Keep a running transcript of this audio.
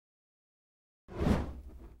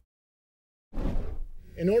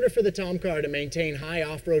In order for the Tomcar to maintain high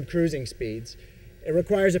off-road cruising speeds, it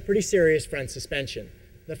requires a pretty serious front suspension.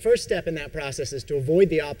 The first step in that process is to avoid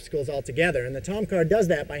the obstacles altogether, and the Tomcar does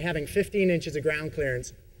that by having 15 inches of ground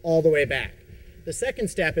clearance all the way back. The second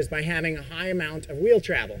step is by having a high amount of wheel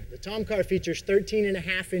travel. The Tomcar features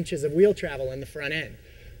 13.5 inches of wheel travel in the front end.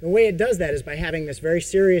 The way it does that is by having this very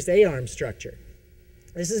serious A-arm structure.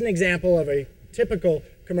 This is an example of a typical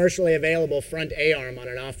commercially available front A-arm on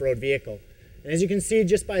an off-road vehicle. And as you can see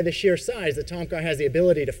just by the sheer size, the Tomcar has the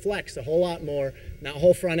ability to flex a whole lot more, and that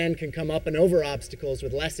whole front end can come up and over obstacles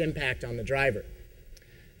with less impact on the driver.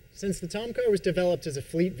 Since the Tomcar was developed as a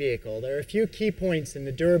fleet vehicle, there are a few key points in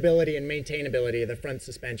the durability and maintainability of the front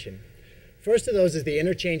suspension. First of those is the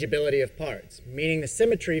interchangeability of parts, meaning the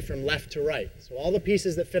symmetry from left to right. So all the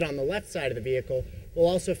pieces that fit on the left side of the vehicle will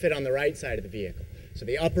also fit on the right side of the vehicle. So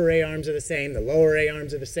the upper A-arms are the same, the lower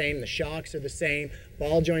A-arms are the same, the shocks are the same,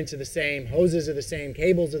 ball joints are the same, hoses are the same,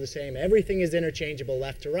 cables are the same. Everything is interchangeable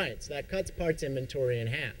left to right, so that cuts parts inventory in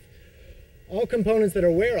half. All components that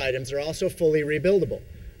are wear items are also fully rebuildable.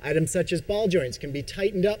 Items such as ball joints can be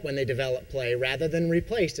tightened up when they develop play rather than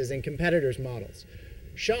replaced as in competitors' models.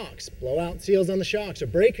 Shocks, blowout seals on the shocks, or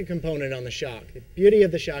break a component on the shock. The beauty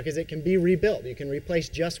of the shock is it can be rebuilt. You can replace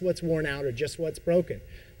just what's worn out or just what's broken.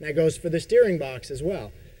 And that goes for the steering box as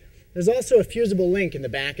well. There's also a fusible link in the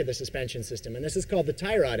back of the suspension system, and this is called the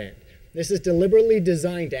tie rod end. This is deliberately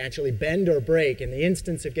designed to actually bend or break in the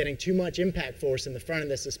instance of getting too much impact force in the front of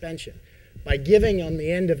the suspension. By giving on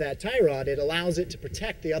the end of that tie rod, it allows it to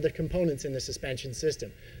protect the other components in the suspension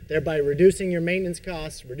system, thereby reducing your maintenance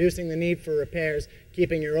costs, reducing the need for repairs,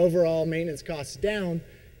 keeping your overall maintenance costs down,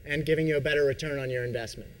 and giving you a better return on your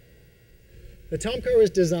investment. The Tomcar was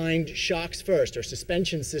designed shocks first, or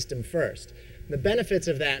suspension system first. The benefits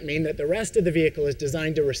of that mean that the rest of the vehicle is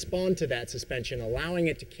designed to respond to that suspension, allowing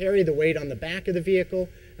it to carry the weight on the back of the vehicle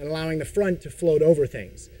and allowing the front to float over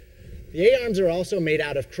things. The A-arms are also made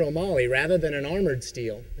out of chromoly rather than an armored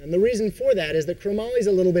steel, and the reason for that is that chromoly is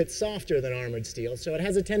a little bit softer than armored steel, so it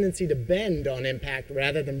has a tendency to bend on impact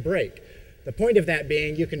rather than break. The point of that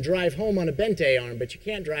being you can drive home on a bent A-arm, but you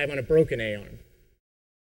can't drive on a broken A-arm.